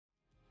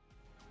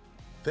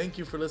Thank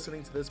you for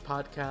listening to this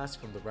podcast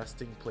from the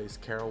Resting Place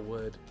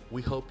Carrollwood.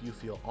 We hope you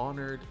feel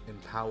honored,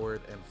 empowered,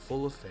 and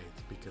full of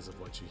faith because of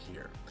what you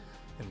hear.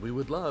 And we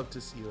would love to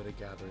see you at a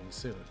gathering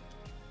soon.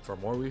 For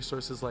more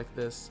resources like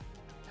this,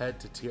 head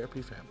to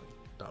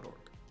trpfamily.org.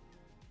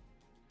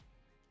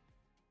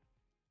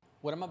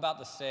 What I'm about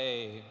to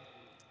say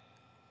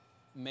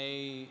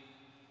may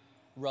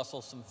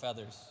rustle some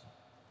feathers,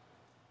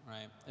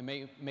 right? It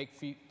may make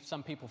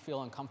some people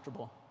feel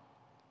uncomfortable.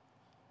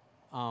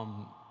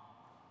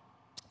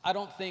 I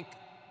don't think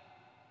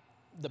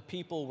the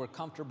people were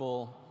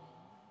comfortable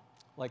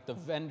like the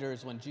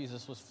vendors when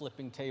Jesus was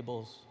flipping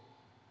tables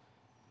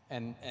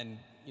and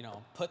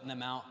putting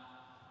them out.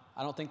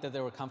 I don't think that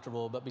they were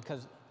comfortable, but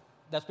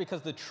that's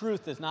because the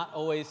truth is not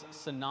always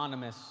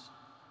synonymous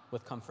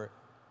with comfort.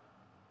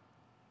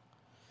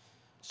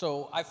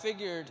 So I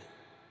figured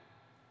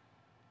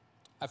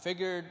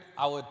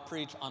I would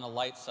preach on a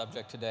light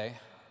subject today.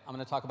 I'm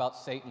going to talk about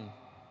Satan.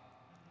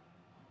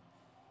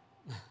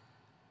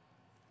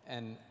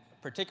 And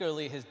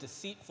particularly his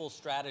deceitful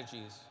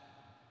strategies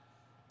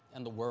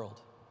and the world.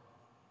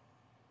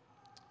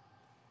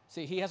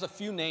 See, he has a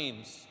few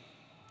names.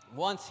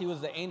 Once he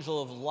was the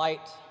angel of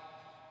light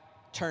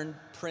turned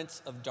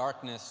prince of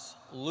darkness,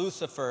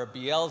 Lucifer,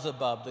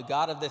 Beelzebub, the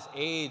god of this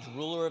age,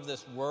 ruler of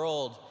this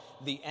world,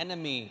 the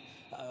enemy,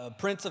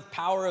 prince of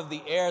power of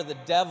the air, the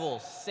devil,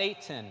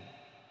 Satan.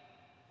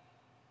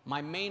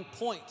 My main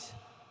point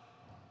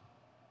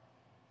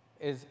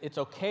is it's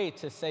okay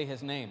to say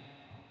his name.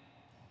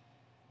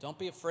 Don't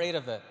be afraid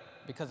of it,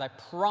 because I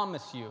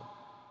promise you,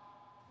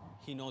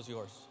 he knows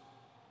yours.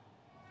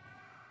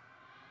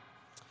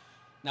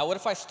 Now, what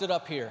if I stood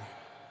up here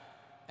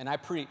and I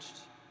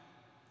preached?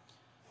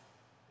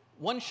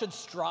 One should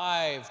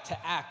strive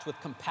to act with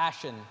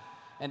compassion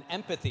and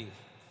empathy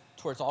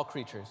towards all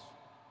creatures.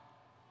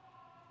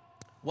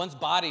 One's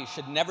body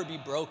should never be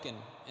broken,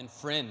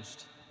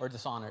 infringed, or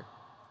dishonored.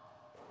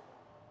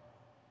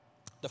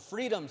 The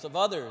freedoms of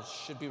others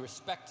should be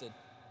respected.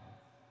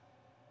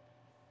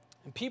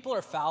 And people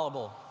are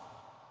fallible.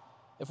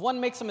 If one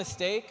makes a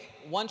mistake,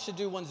 one should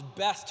do one's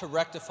best to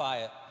rectify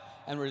it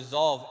and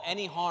resolve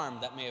any harm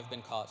that may have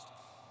been caused.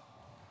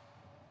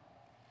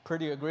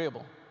 Pretty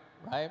agreeable,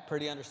 right?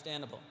 Pretty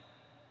understandable.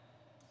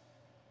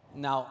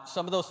 Now,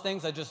 some of those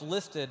things I just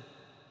listed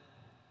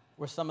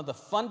were some of the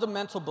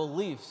fundamental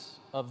beliefs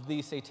of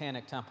the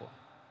Satanic Temple.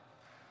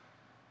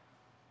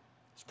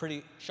 It's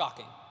pretty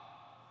shocking,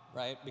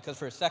 right? Because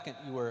for a second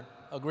you were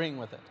agreeing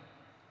with it.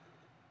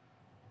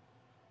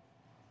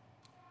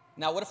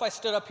 Now, what if I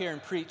stood up here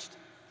and preached,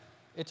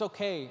 it's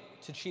okay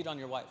to cheat on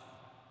your wife?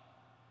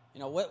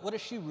 What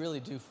does she really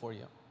do for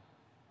you?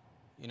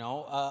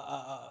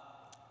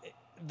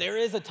 There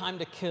is a time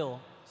to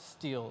kill,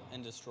 steal,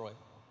 and destroy.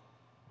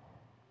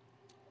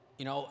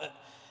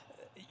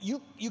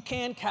 You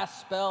can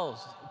cast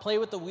spells, play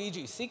with the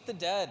Ouija, seek the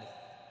dead.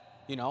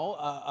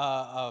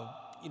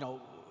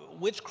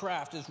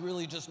 Witchcraft is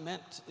really just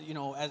meant,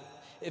 as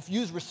if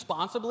used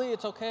responsibly,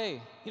 it's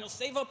okay.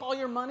 Save up all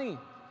your money.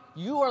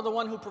 You are the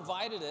one who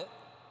provided it.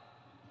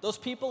 Those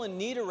people in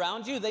need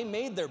around you, they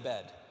made their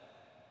bed.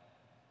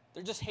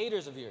 They're just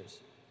haters of yours.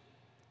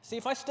 See,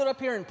 if I stood up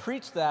here and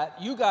preached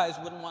that, you guys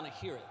wouldn't want to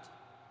hear it.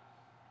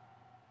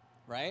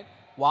 Right?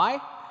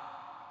 Why?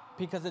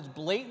 Because it's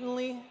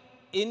blatantly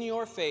in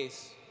your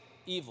face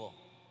evil.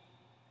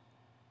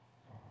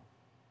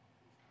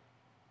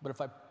 But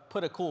if I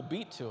put a cool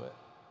beat to it,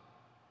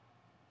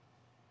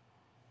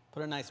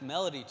 put a nice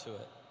melody to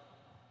it,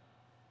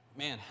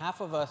 man,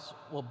 half of us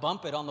will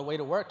bump it on the way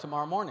to work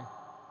tomorrow morning.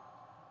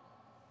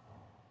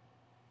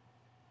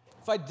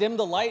 If I dim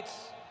the lights,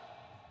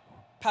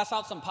 pass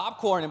out some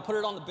popcorn and put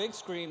it on the big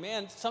screen,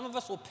 man, some of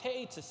us will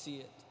pay to see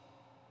it.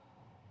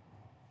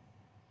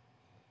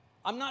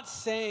 I'm not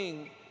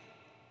saying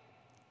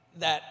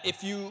that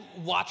if you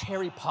watch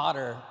Harry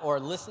Potter or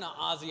listen to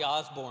Ozzy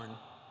Osbourne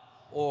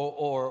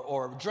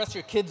or dress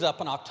your kids up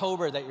in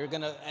October that you're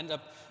going to end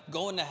up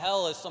going to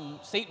hell as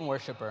some Satan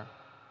worshiper.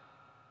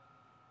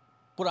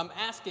 What I'm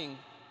asking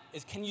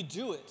is, can you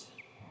do it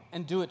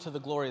and do it to the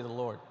glory of the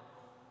Lord?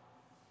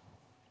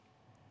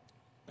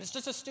 It's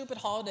just a stupid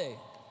holiday.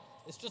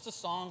 It's just a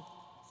song.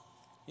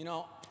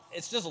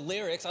 It's just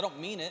lyrics. I don't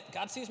mean it.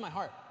 God sees my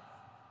heart.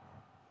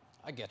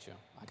 I get you.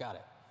 I got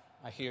it.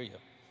 I hear you.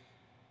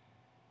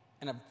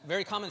 And a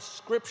very common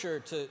scripture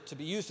to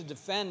be used to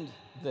defend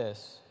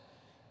this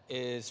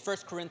is 1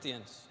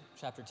 Corinthians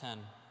chapter 10.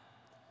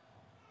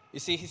 You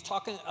see, he's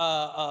talking.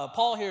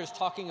 Paul here is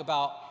talking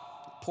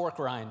about pork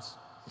rinds.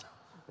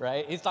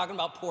 Right? He's talking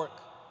about pork.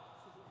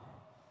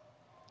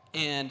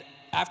 And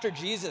after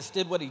Jesus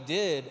did what he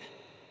did,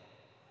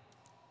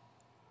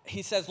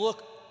 he says,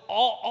 look,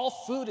 all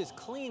food is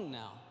clean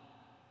now,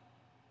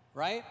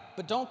 right?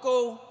 But don't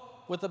go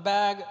with a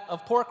bag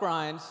of pork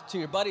rinds to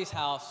your buddy's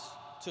house,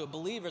 to a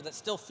believer that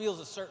still feels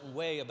a certain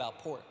way about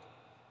pork.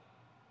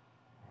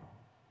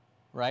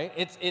 Right?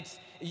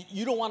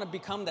 You don't want to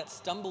become that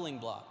stumbling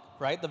block,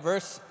 right? The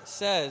verse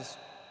says,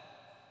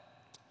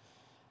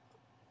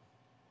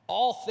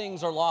 all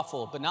things are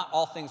lawful, but not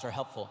all things are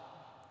helpful.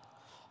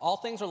 All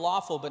things are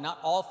lawful, but not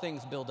all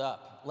things build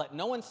up. Let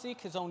no one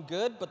seek his own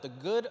good, but the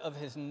good of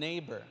his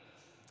neighbor.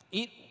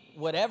 Eat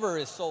whatever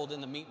is sold in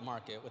the meat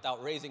market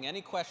without raising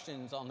any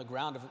questions on the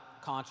ground of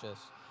conscience.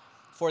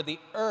 For the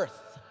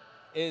earth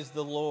is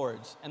the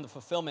Lord's and the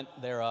fulfillment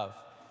thereof.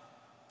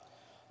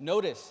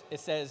 Notice it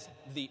says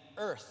the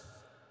earth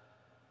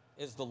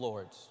is the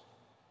Lord's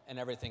and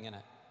everything in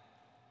it.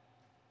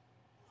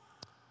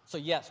 So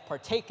yes,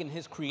 partake in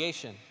his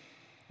creation.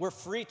 We're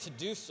free to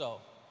do so.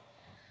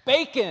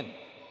 Bacon.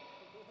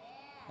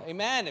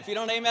 Amen. If you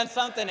don't amen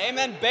something,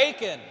 amen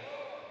bacon.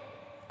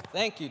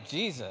 Thank you,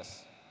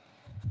 Jesus.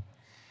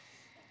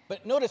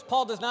 But notice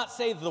Paul does not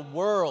say the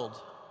world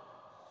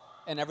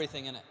and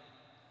everything in it.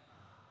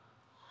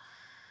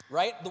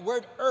 Right? The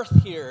word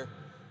earth here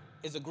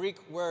is a Greek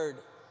word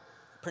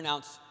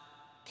pronounced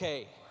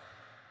K.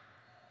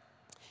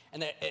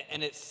 And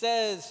it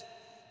says,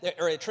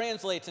 or it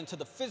translates into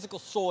the physical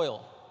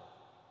soil,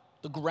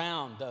 the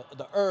ground,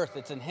 the earth,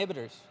 its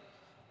inhibitors,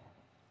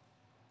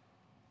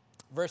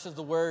 versus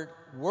the word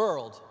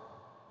world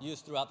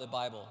used throughout the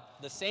Bible.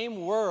 The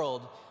same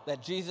world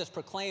that Jesus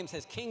proclaims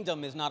his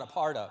kingdom is not a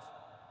part of.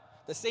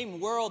 The same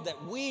world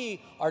that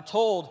we are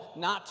told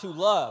not to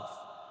love.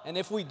 And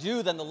if we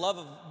do, then the love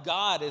of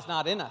God is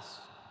not in us.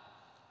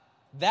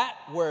 That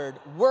word,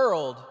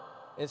 world,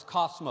 is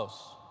cosmos.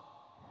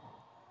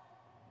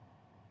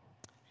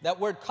 That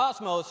word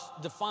cosmos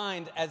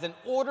defined as an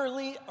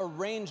orderly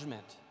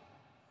arrangement.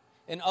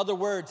 In other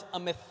words, a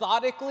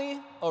methodically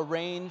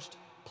arranged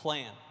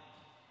plan.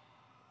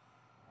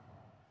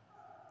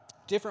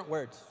 Different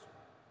words.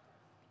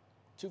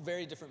 Two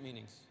very different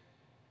meanings.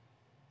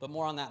 But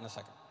more on that in a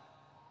second.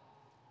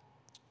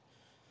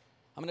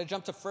 I'm going to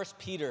jump to 1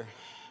 Peter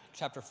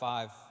chapter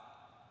 5,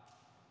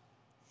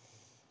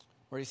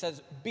 where he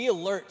says, "Be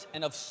alert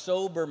and of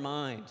sober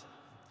mind.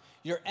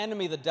 Your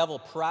enemy, the devil,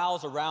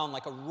 prowls around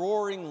like a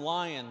roaring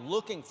lion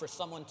looking for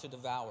someone to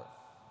devour.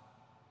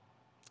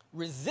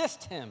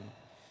 Resist him,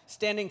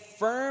 standing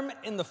firm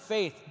in the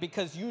faith,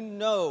 because you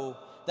know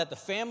that the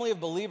family of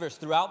believers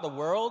throughout the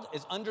world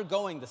is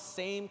undergoing the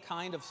same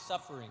kind of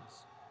sufferings."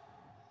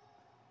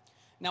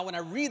 Now, when I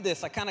read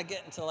this, I kind of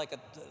get into like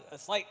a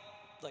slight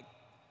like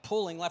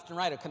pulling left and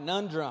right, a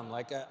conundrum,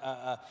 like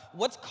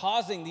what's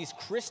causing these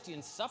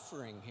Christians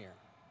suffering here?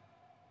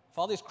 If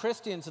all these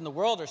Christians in the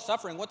world are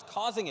suffering, what's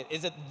causing it?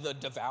 Is it the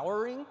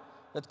devouring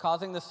that's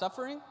causing the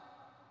suffering?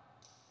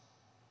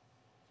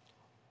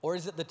 Or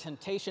is it the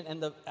temptation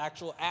and the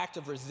actual act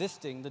of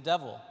resisting the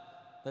devil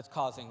that's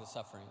causing the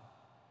suffering?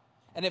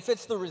 And if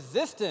it's the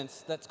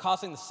resistance that's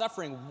causing the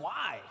suffering,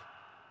 why?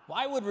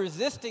 Why would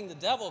resisting the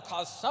devil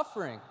cause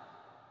suffering?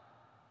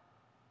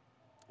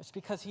 It's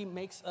because he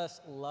makes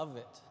us love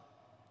it.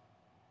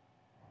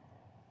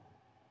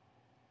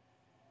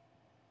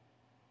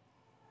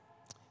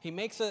 He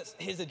makes us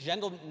his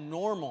agenda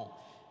normal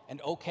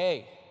and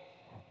okay.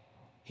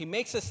 He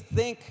makes us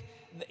think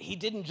that he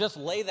didn't just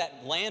lay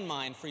that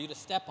landmine for you to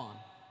step on.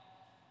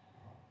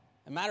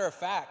 As a matter of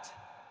fact,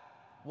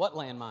 what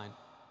landmine?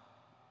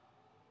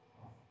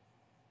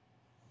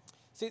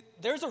 See,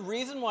 there's a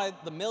reason why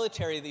the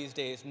military these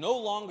days no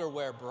longer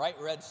wear bright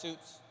red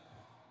suits,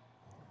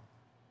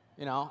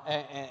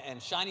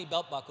 and shiny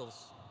belt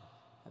buckles,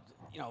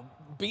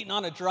 beating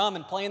on a drum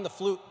and playing the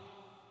flute.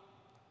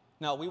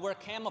 No, we wear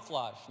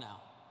camouflage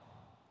now.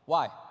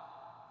 Why?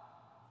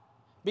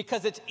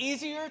 Because it's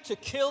easier to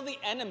kill the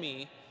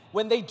enemy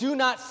when they do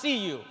not see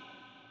you.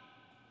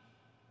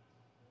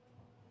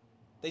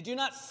 They do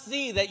not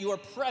see that you are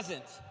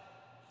present.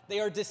 They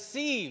are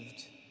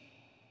deceived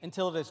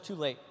until it is too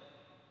late.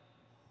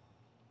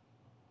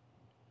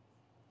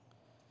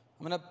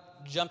 I'm going to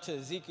jump to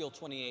Ezekiel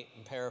 28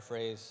 and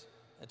paraphrase.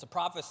 It's a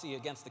prophecy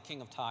against the king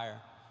of Tyre.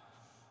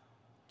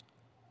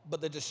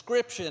 But the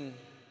description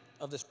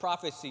of this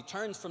prophecy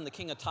turns from the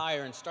king of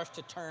Tyre and starts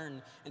to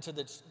turn into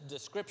the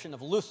description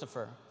of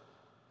Lucifer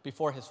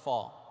before his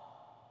fall.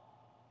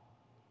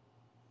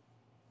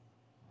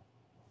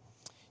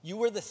 You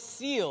were the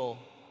seal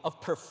of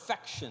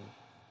perfection,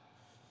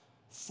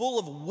 full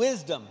of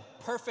wisdom,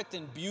 perfect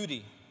in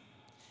beauty.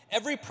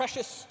 Every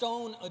precious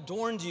stone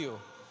adorned you: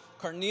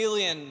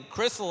 carnelian,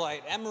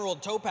 chrysolite,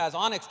 emerald, topaz,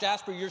 onyx,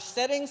 jasper. Your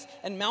settings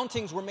and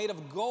mountings were made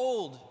of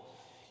gold.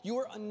 You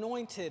were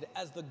anointed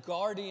as the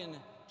guardian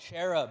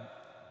cherub.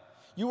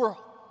 You were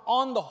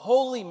on the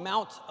holy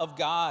mount of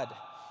God.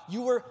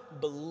 You were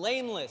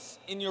blameless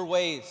in your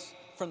ways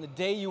from the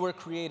day you were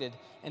created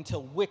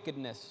until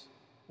wickedness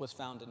was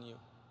found in you.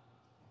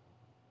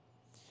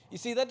 You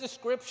see, that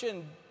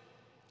description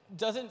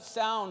doesn't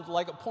sound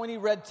like a pointy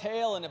red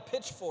tail and a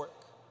pitchfork.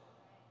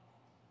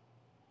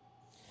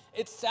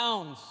 It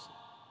sounds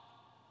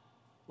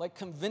like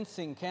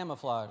convincing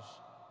camouflage.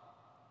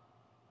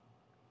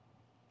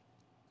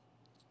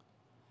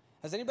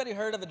 Has anybody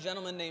heard of a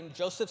gentleman named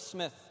Joseph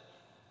Smith?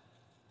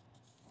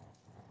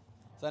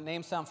 Does that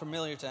name sound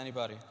familiar to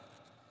anybody?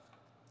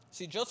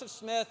 See, Joseph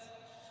Smith,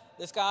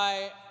 this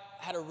guy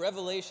had a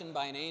revelation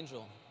by an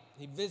angel.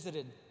 He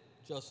visited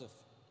Joseph.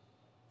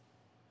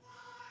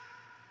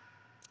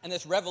 And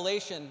this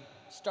revelation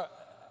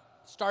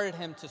started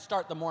him to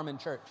start the Mormon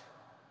church.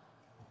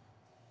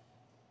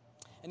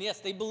 And yes,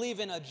 they believe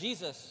in a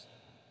Jesus,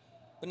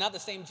 but not the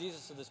same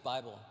Jesus of this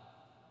Bible.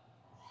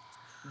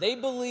 They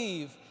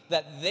believe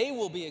that they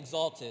will be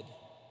exalted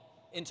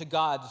into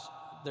gods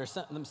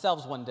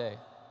themselves one day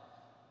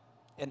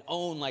and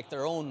own like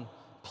their own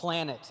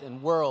planet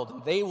and world.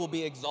 And they will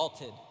be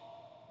exalted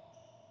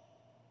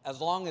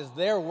as long as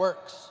their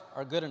works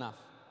are good enough.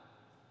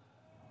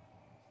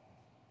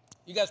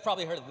 You guys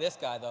probably heard of this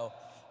guy, though.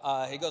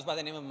 He goes by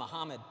the name of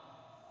Muhammad.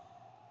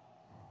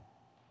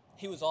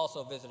 He was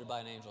also visited by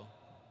an angel.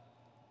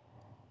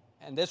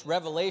 And this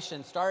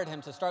revelation started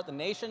him to start the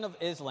nation of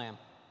Islam.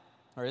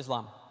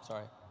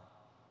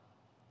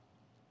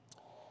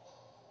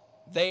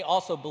 They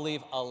also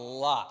believe a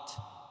lot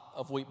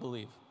of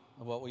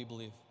what we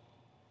believe.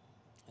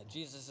 That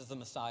Jesus is the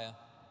Messiah.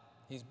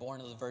 He's born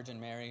of the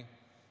Virgin Mary.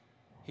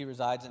 He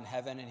resides in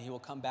heaven, and he will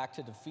come back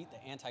to defeat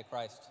the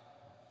Antichrist.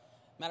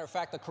 Matter of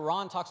fact, the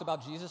Quran talks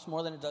about Jesus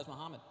more than it does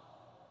Muhammad.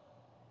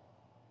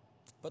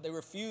 But they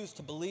refuse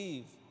to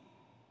believe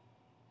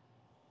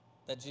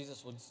that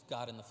Jesus was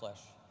God in the flesh.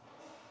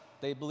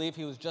 They believe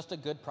he was just a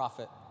good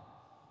prophet.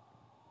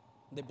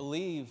 They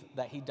believe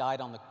that he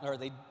died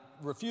they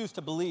refuse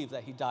to believe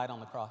that he died on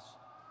the cross.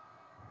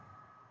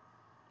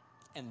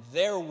 And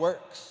their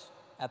works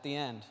at the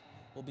end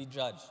will be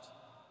judged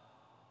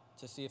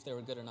to see if they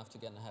were good enough to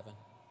get into heaven.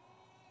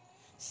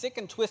 Sick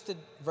and twisted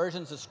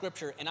versions of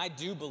Scripture, and I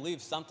do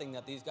believe something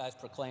that these guys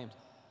proclaimed.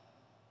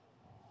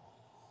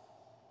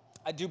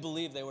 I do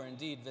believe they were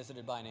indeed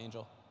visited by an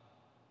angel.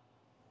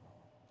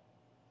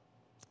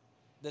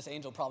 This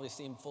angel probably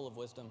seemed full of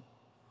wisdom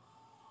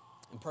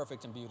and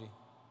perfect in beauty.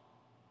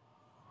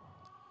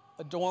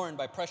 Adorned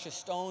by precious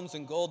stones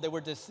and gold, they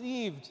were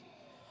deceived,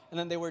 and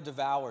then they were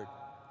devoured.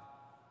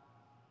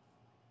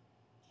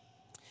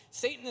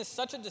 Satan is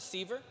such a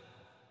deceiver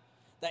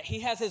that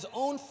he has his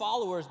own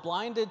followers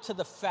blinded to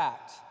the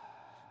fact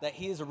that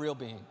he is a real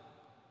being.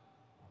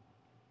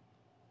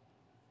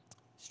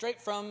 Straight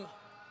from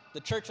the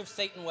Church of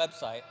Satan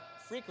website,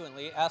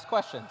 frequently asked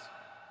questions.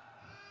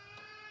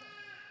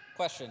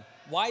 Question: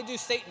 why do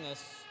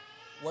Satanists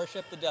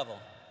worship the devil?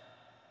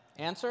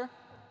 Answer: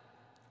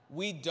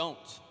 we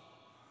don't.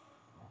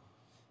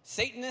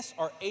 Satanists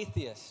are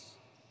atheists.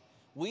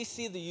 We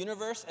see the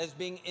universe as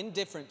being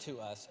indifferent to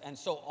us, and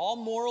so all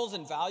morals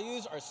and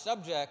values are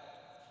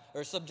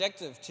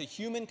subjective to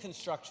human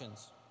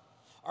constructions.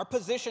 Our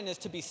position is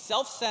to be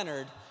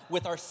self-centered,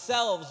 with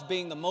ourselves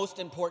being the most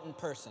important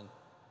person,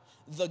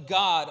 the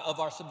God of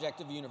our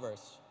subjective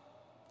universe.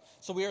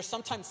 So we are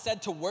sometimes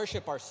said to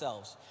worship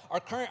ourselves. Our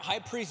current high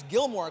priest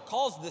Gilmore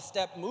calls this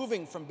step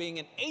moving from being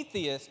an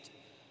atheist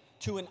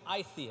to an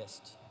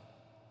itheist.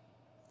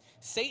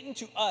 Satan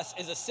to us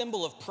is a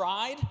symbol of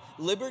pride,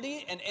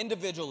 liberty, and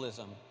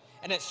individualism,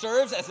 and it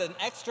serves as an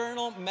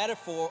external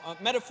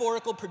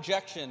metaphorical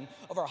projection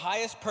of our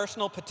highest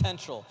personal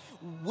potential.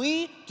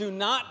 We do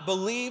not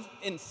believe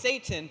in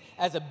Satan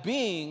as a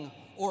being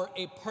or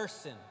a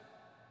person.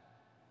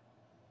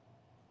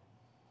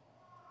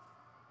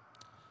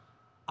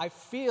 I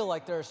feel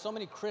like there are so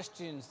many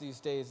Christians these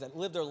days that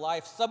live their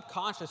life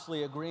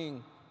subconsciously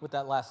agreeing with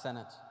that last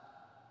sentence.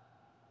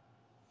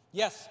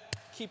 Yes,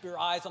 keep your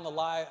eyes on the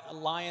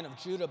Lion of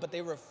Judah, but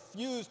they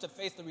refuse to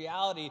face the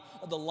reality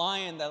of the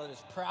lion that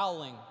is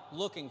prowling,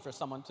 looking for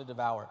someone to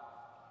devour.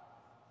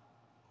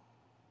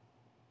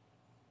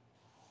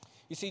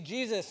 You see,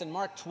 Jesus in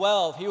Mark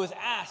 12, he was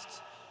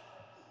asked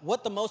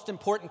what the most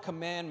important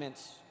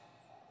commandments,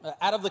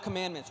 out of the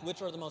commandments,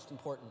 which are the most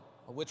important,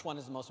 or which one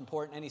is the most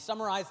important, and he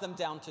summarized them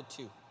down to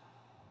two.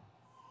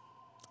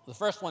 The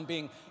first one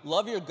being,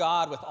 love your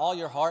God with all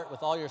your heart,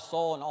 with all your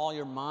soul, and all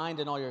your mind,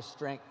 and all your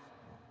strength.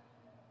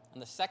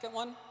 And the second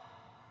one,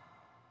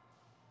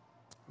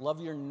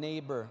 love your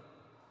neighbor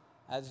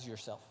as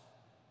yourself.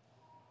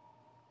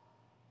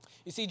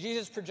 You see,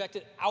 Jesus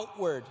projected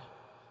outward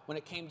when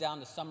it came down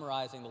to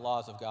summarizing the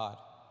laws of God.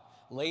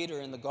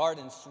 Later in the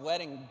garden,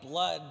 sweating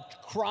blood,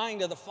 crying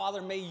to the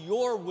Father, may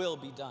your will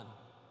be done.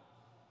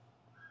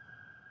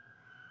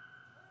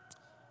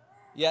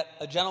 Yet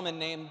a gentleman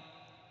named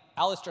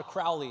Aleister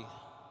Crowley,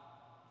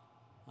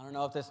 I don't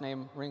know if this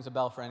name rings a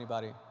bell for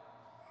anybody.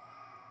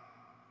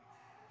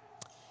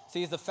 See,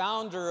 he's the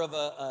founder of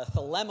a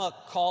Thelema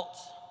cult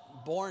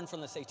born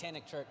from the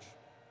Satanic Church.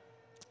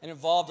 It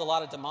involved a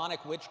lot of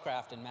demonic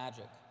witchcraft and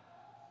magic.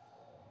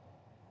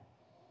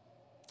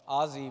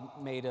 Ozzy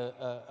made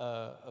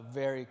a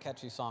very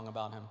catchy song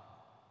about him.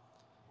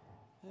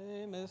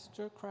 Hey,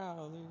 Mr.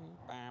 Crowley.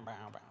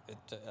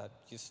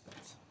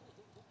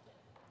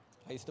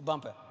 I used to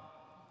bump it.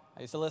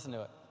 I used to listen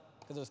to it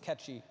because it was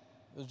catchy.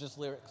 It was just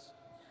lyrics.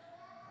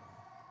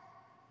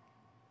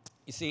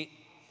 You see,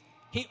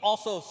 he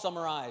also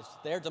summarized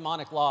their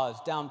demonic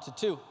laws down to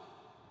two.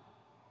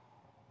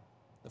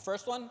 The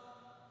first one,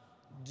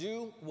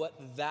 do what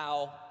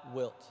thou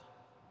wilt.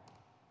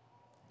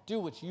 Do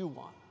what you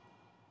want.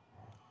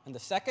 And the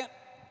second,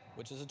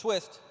 which is a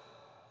twist,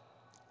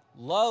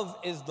 love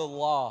is the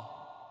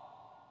law,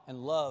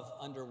 and love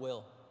under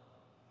will.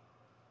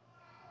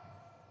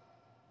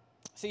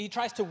 See, he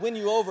tries to win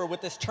you over with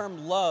this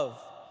term love,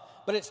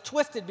 but it's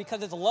twisted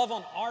because it's love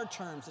on our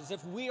terms, as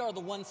if we are the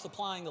ones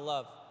supplying the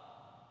love.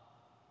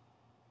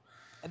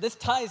 And this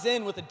ties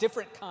in with a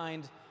different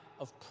kind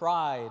of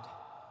pride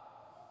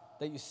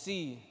that you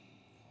see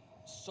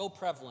so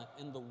prevalent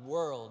in the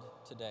world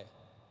today.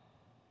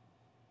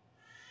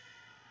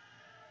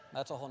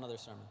 That's a whole nother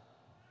sermon.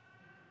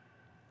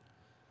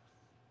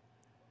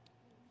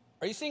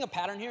 Are you seeing a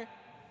pattern here?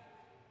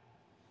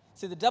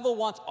 See, the devil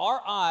wants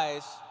our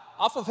eyes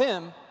off of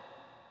him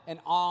and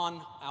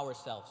on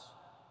ourselves.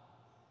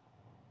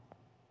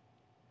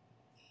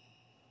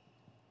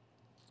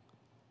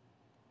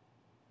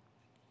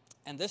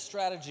 And this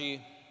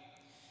strategy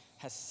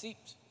has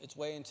seeped its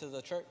way into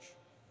the church.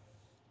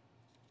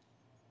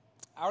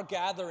 Our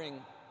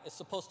gathering is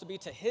supposed to be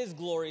to his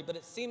glory, but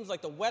it seems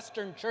like the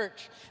Western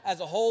church as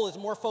a whole is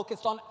more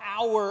focused on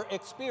our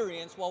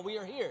experience while we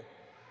are here.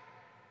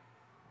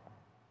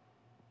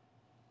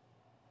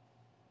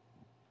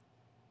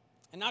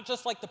 And not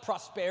just like the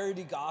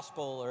prosperity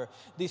gospel or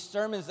these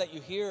sermons that you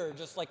hear are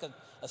just like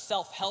a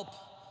self-help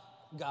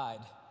guide.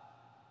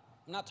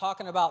 I'm not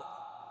talking about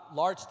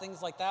large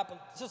things like that,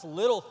 but just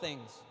little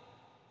things.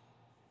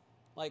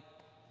 Like,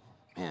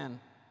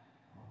 man,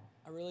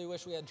 I really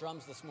wish we had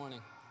drums this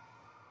morning.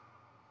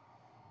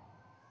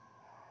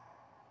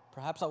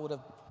 Perhaps I would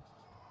have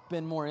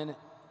been more in it.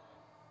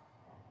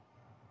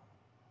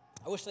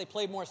 I wish they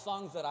played more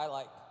songs that I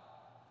like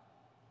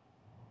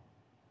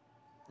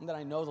and that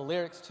I know the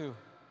lyrics to.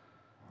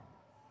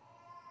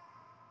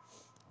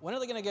 When are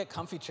they going to get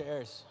comfy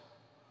chairs?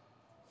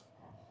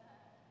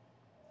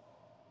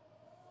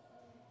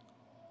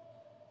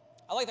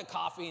 I like the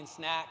coffee and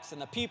snacks and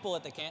the people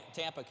at the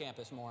Tampa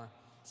campus more.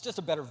 It's just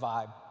a better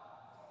vibe.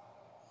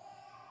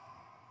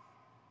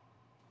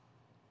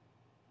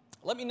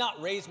 Let me not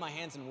raise my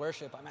hands in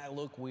worship. I might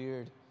look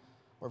weird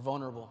or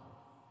vulnerable.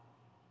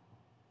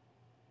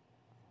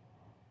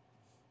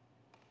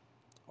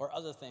 Or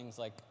other things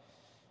like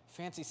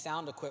fancy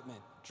sound equipment,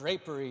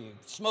 drapery,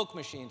 smoke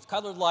machines,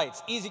 colored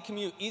lights, easy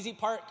commute, easy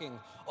parking.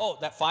 Oh,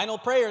 that final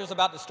prayer is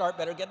about to start.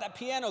 Better get that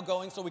piano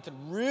going so we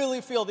can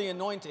really feel the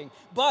anointing.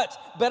 But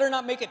better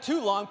not make it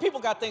too long. People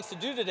got things to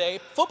do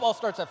today. Football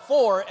starts at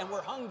 4 and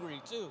we're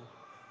hungry too.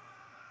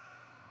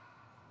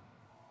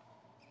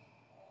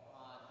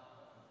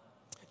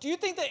 Do you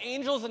think the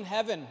angels in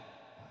heaven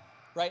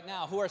right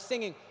now who are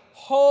singing,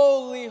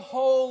 "Holy,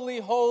 holy,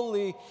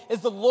 holy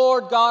is the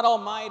Lord God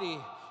Almighty,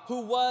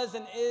 who was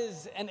and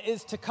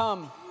is to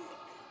come,"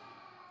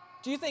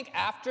 do you think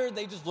after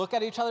they just look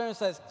at each other and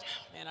says,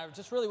 "Man, I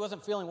just really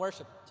wasn't feeling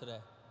worship today"?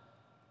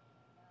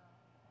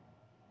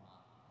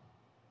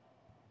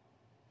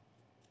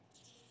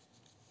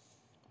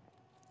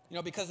 You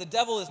know, because the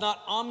devil is not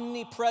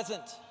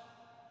omnipresent.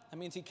 That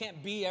means he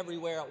can't be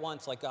everywhere at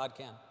once like God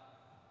can.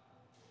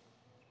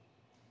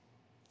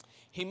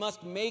 He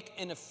must make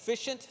an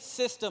efficient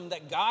system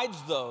that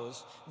guides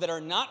those that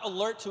are not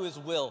alert to his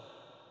will.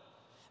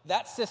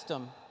 That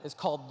system is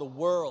called the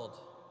world,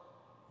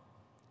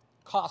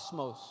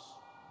 cosmos,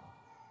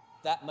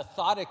 that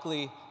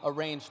methodically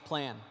arranged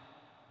plan.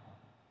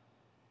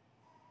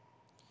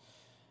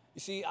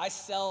 You see, I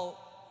sell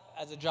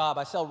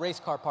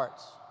race car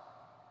parts.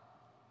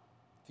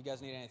 If you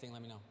guys need anything,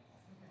 let me know.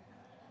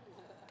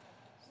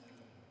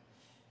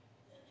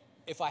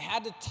 If I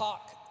had to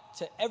talk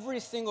to every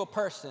single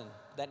person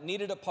that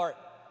needed a part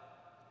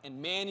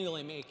and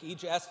manually make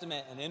each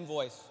estimate and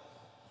invoice,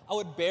 I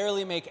would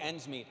barely make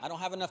ends meet. I don't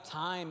have enough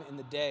time in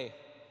the day.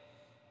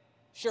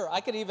 Sure,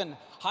 I could even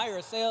hire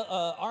an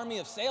army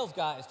of sales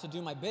guys to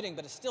do my bidding,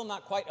 but it's still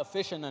not quite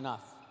efficient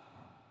enough.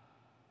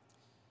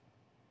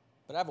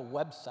 But I have a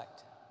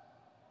website.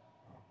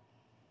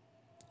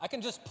 I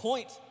can just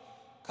point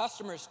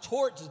customers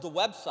towards the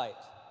website,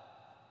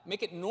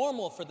 make it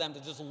normal for them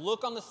to just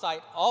look on the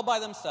site all by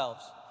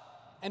themselves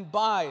and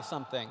buy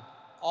something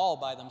all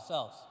by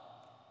themselves.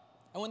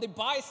 And when they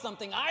buy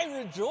something, I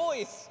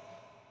rejoice.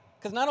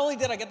 Because not only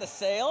did I get the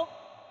sale,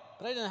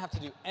 but I didn't have to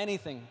do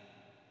anything.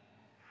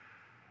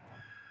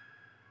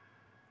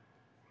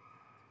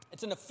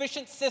 It's an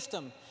efficient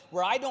system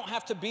where I don't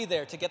have to be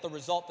there to get the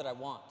result that I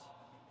want.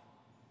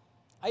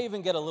 I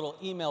even get a little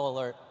email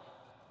alert.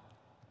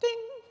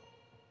 Ding!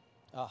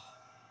 Oh,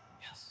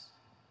 yes,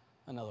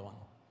 another one.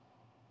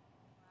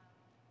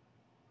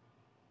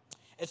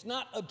 It's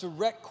not a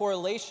direct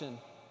correlation,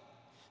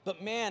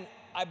 but man,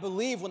 I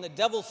believe when the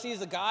devil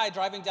sees a guy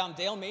driving down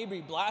Dale Mabry,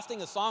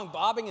 blasting a song,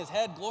 bobbing his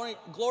head,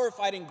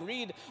 glorifying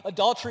greed,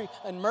 adultery,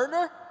 and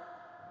murder,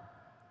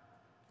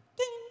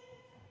 ding!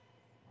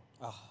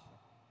 Oh,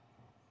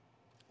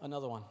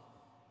 another one.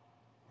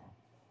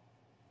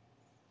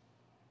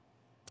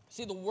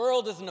 See, the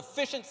world is an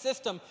efficient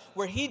system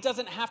where he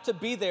doesn't have to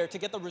be there to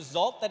get the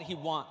result that he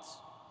wants.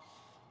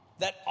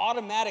 That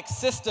automatic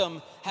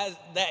system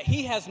that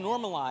he has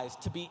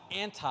normalized to be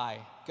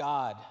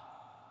anti-God.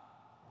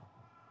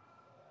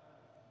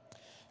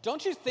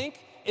 Don't you think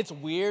it's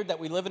weird that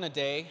we live in a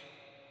day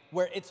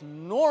where it's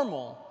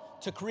normal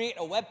to create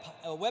a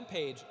web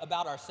page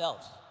about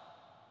ourselves?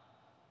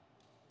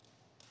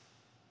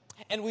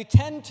 And we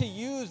tend to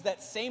use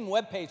that same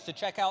webpage to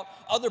check out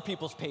other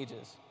people's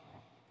pages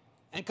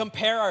and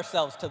compare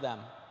ourselves to them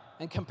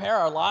and compare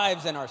our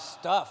lives and our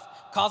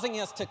stuff, causing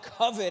us to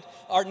covet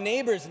our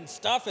neighbors and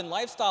stuff and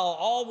lifestyle,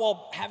 all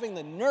while having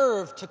the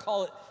nerve to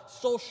call it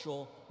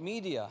social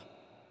media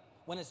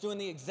when it's doing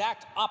the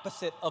exact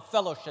opposite of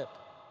fellowship.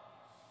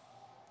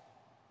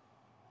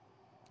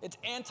 It's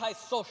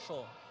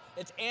anti-social.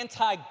 It's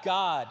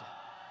anti-God.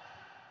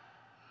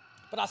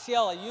 But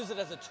Asiel, I use it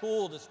as a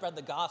tool to spread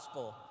the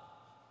gospel.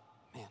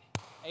 Man,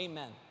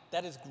 amen.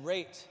 That is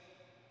great.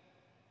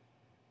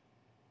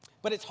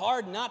 But it's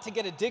hard not to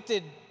get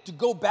addicted to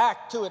go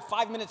back to it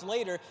 5 minutes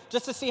later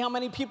just to see how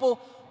many people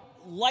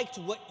liked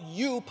what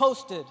you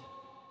posted.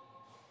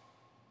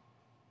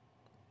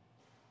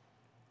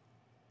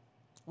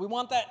 We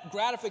want that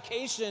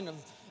gratification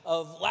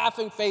of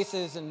laughing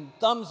faces and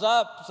thumbs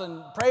ups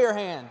and prayer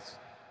hands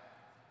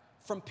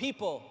from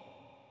people.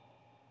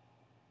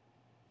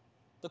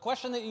 The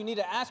question that you need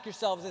to ask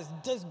yourselves is,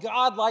 does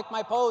God like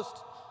my post?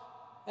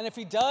 And if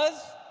he does,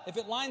 if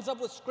it lines up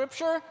with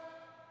Scripture,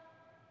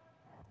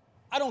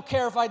 I don't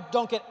care if I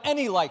don't get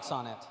any likes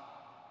on it.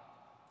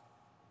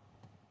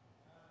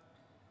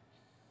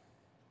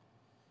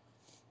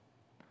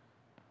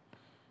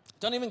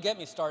 Don't even get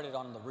me started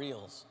on the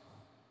reels.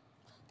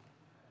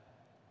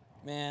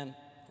 Man,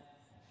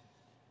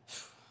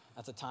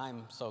 that's a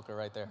time soaker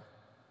right there.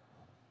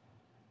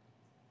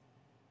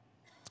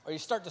 Or you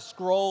start to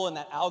scroll and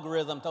that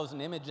algorithm throws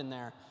an image in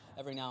there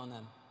every now and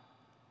then.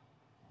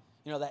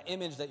 You know, that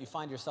image that you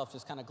find yourself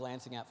just kind of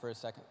glancing at for a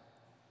second.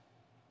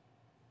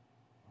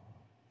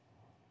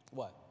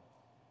 What?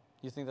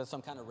 You think that's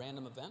some kind of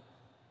random event?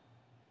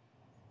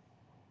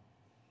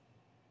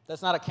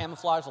 That's not a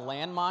camouflage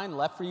landmine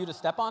left for you to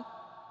step on?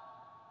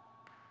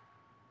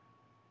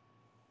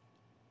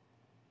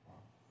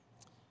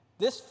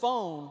 This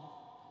phone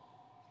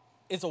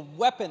is a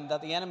weapon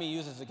that the enemy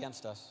uses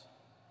against us.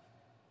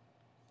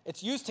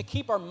 It's used to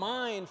keep our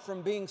mind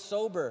from being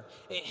sober.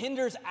 It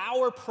hinders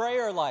our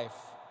prayer life.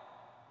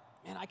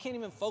 Man, I can't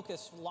even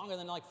focus longer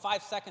than like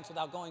 5 seconds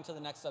without going to the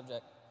next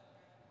subject.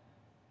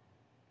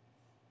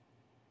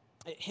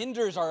 It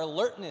hinders our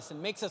alertness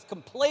and makes us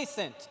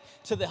complacent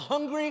to the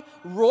hungry,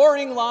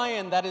 roaring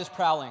lion that is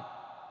prowling.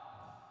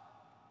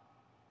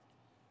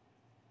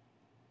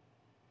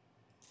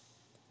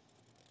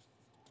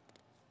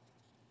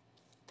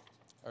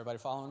 Everybody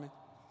following me?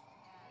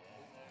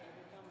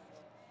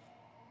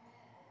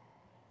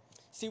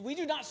 See, we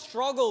do not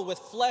struggle with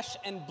flesh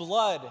and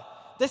blood.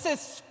 This is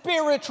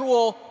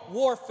spiritual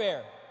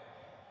warfare.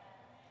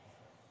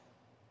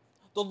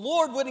 The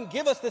Lord wouldn't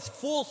give us this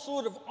full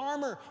suit of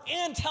armor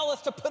and tell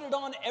us to put it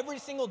on every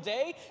single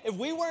day if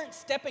we weren't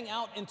stepping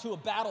out into a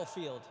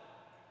battlefield.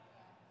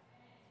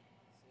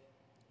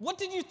 What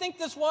did you think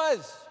this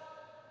was?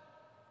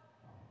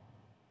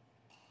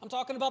 I'm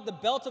talking about the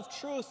belt of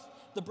truth,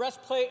 the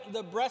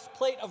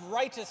breastplate of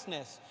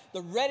righteousness,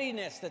 the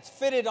readiness that's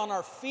fitted on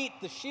our feet,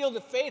 the shield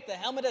of faith, the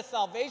helmet of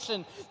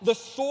salvation, the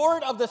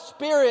sword of the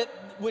Spirit,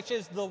 which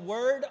is the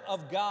word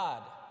of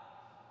God.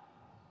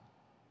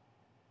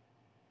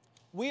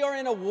 We are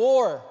in a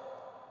war,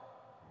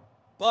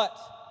 but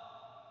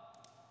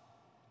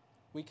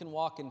we can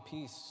walk in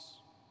peace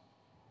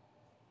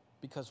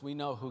because we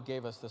know who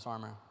gave us this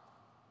armor.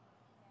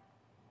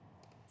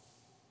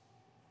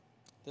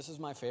 This is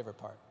my favorite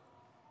part.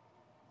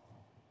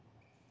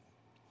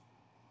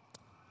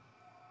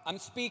 I'm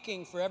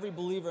speaking for every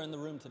believer in the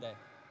room today.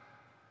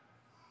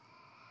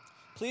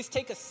 Please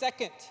take a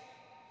second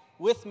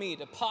with me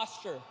to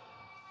posture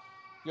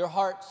your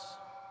hearts,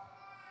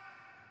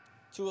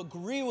 to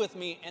agree with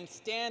me and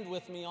stand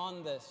with me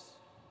on this.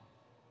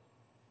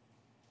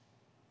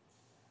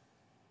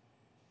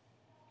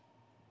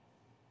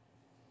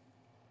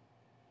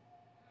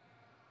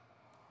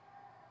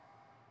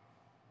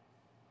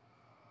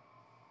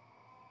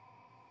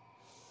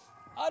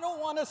 I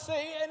don't want to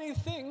say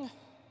anything.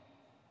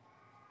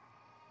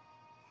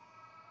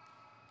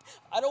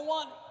 I don't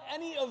want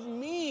any of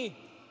me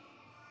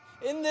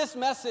in this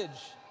message.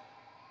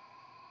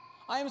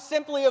 I am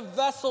simply a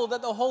vessel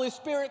that the Holy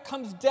Spirit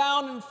comes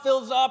down and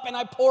fills up and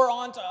I pour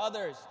on to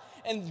others.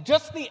 And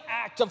just the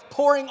act of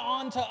pouring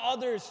on to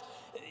others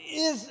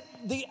is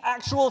the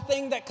actual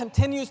thing that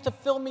continues to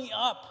fill me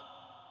up.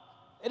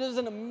 It is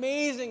an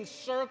amazing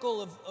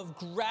circle of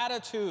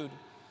gratitude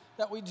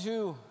that we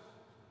do.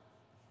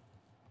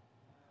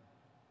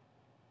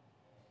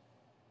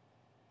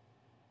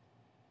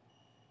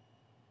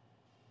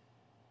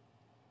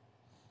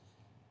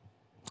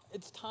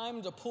 It's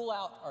time to pull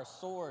out our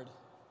sword.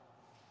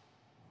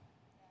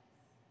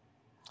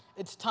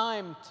 It's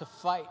time to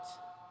fight.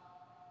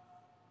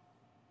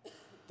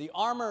 The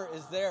armor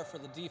is there for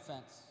the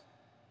defense.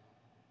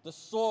 The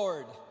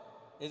sword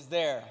is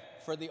there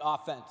for the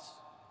offense.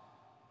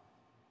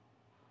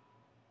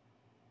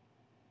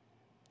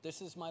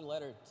 This is my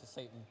letter to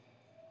Satan.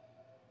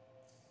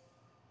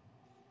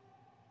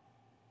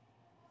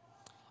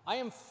 I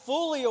am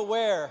fully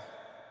aware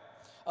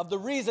of the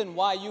reason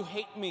why you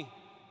hate me.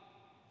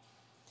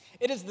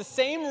 It is the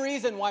same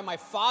reason why my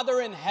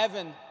Father in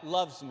heaven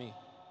loves me.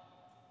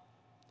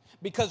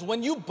 Because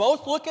when you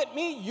both look at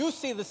me, you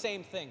see the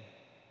same thing.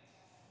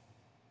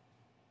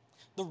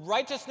 The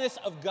righteousness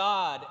of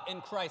God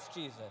in Christ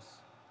Jesus.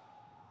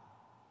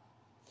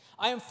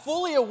 I am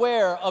fully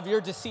aware of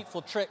your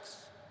deceitful tricks.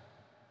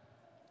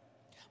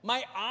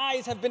 My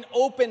eyes have been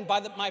opened by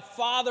my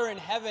Father in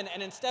heaven,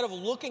 and instead of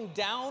looking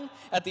down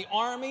at the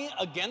army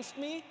against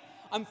me,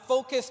 I'm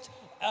focused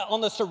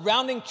on the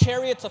surrounding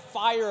chariots of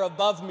fire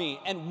above me,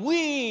 and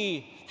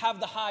we have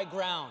the high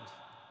ground.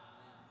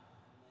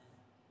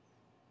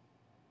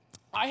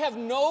 I have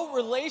no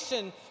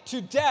relation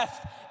to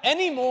death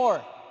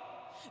anymore.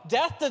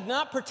 Death does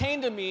not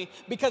pertain to me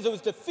because it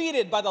was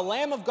defeated by the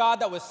Lamb of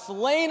God that was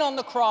slain on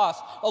the cross,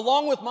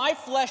 along with my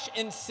flesh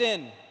and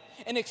sin.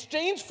 In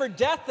exchange for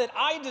death that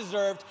I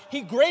deserved,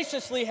 he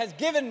graciously has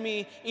given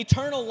me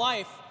eternal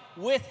life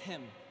with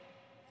him.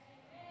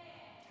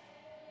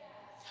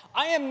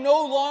 I am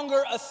no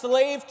longer a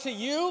slave to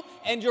you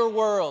and your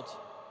world.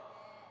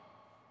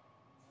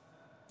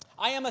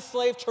 I am a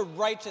slave to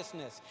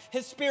righteousness.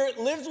 His Spirit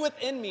lives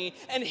within me,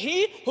 and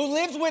he who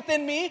lives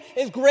within me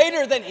is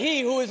greater than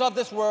he who is of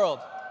this world.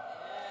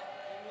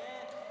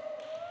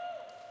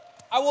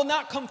 I will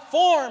not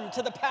conform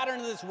to the pattern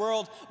of this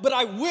world, but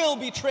I will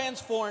be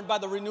transformed by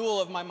the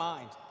renewal of my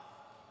mind.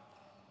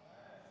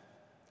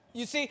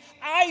 You see,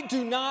 I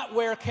do not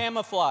wear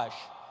camouflage.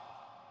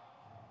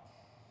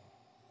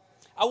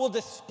 I will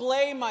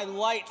display my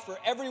light for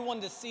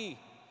everyone to see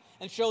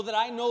and show that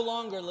I no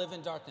longer live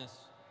in darkness.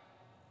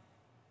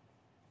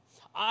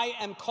 I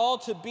am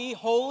called to be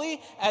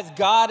holy as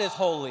God is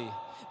holy.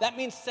 That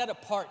means set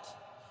apart.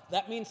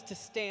 That means to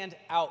stand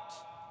out,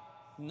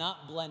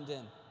 not blend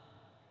in.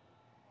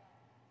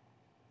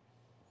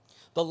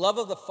 The love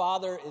of the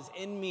Father is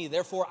in me,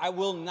 therefore I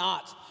will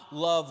not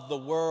love the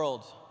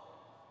world.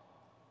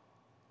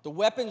 The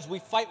weapons we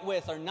fight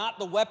with are not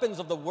the weapons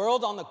of the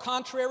world. On the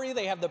contrary,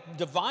 they have the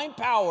divine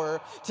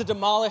power to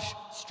demolish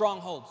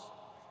strongholds.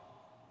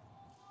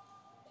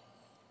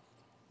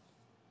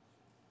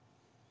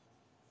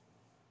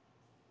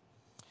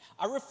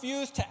 I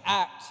refuse to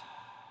act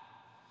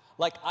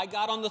like I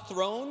got on the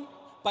throne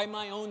by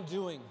my own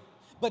doing,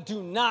 but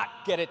do not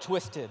get it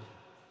twisted,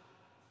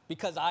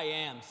 because I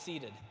am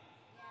seated.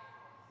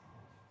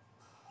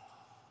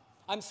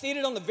 I'm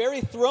seated on the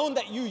very throne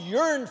that you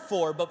yearned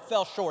for but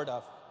fell short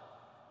of.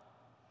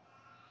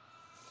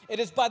 It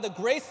is by the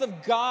grace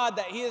of God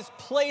that he has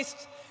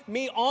placed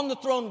me on the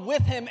throne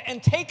with him.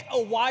 And take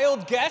a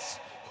wild guess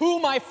who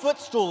my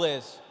footstool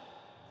is.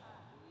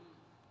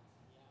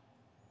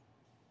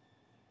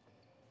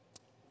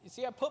 You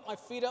see, I put my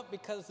feet up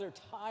because they're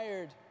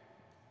tired.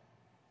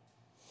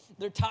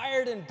 They're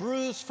tired and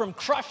bruised from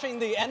crushing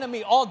the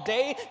enemy all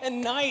day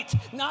and night.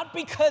 Not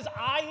because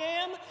I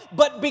am,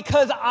 but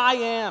because I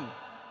am.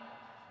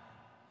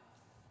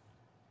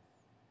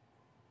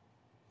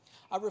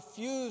 I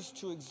refuse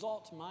to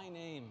exalt my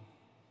name.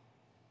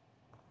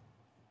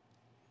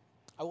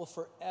 I will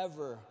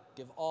forever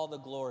give all the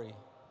glory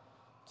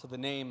to the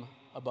name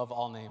above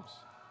all names.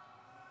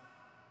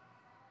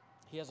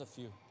 He has a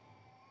few.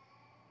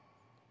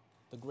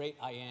 The great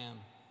I am,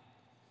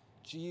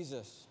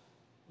 Jesus,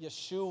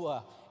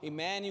 Yeshua,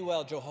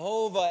 Emmanuel,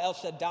 Jehovah, El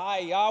Shaddai,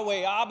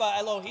 Yahweh, Abba,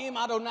 Elohim,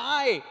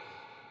 Adonai.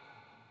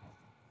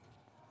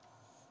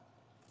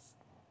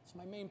 It's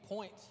my main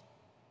point.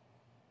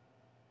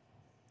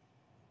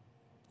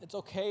 It's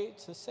okay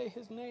to say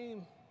his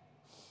name,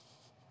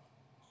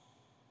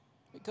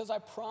 because I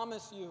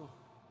promise you,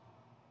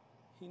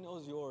 he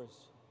knows yours.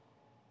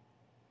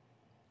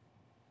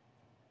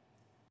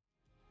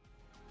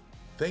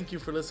 Thank you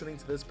for listening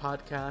to this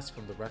podcast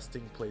from the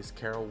Resting Place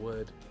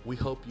Carrollwood. We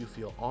hope you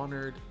feel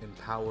honored,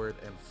 empowered,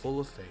 and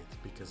full of faith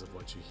because of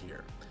what you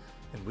hear.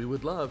 And we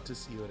would love to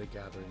see you at a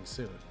gathering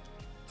soon.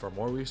 For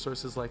more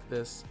resources like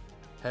this,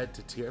 head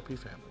to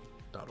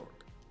trpfamily.org.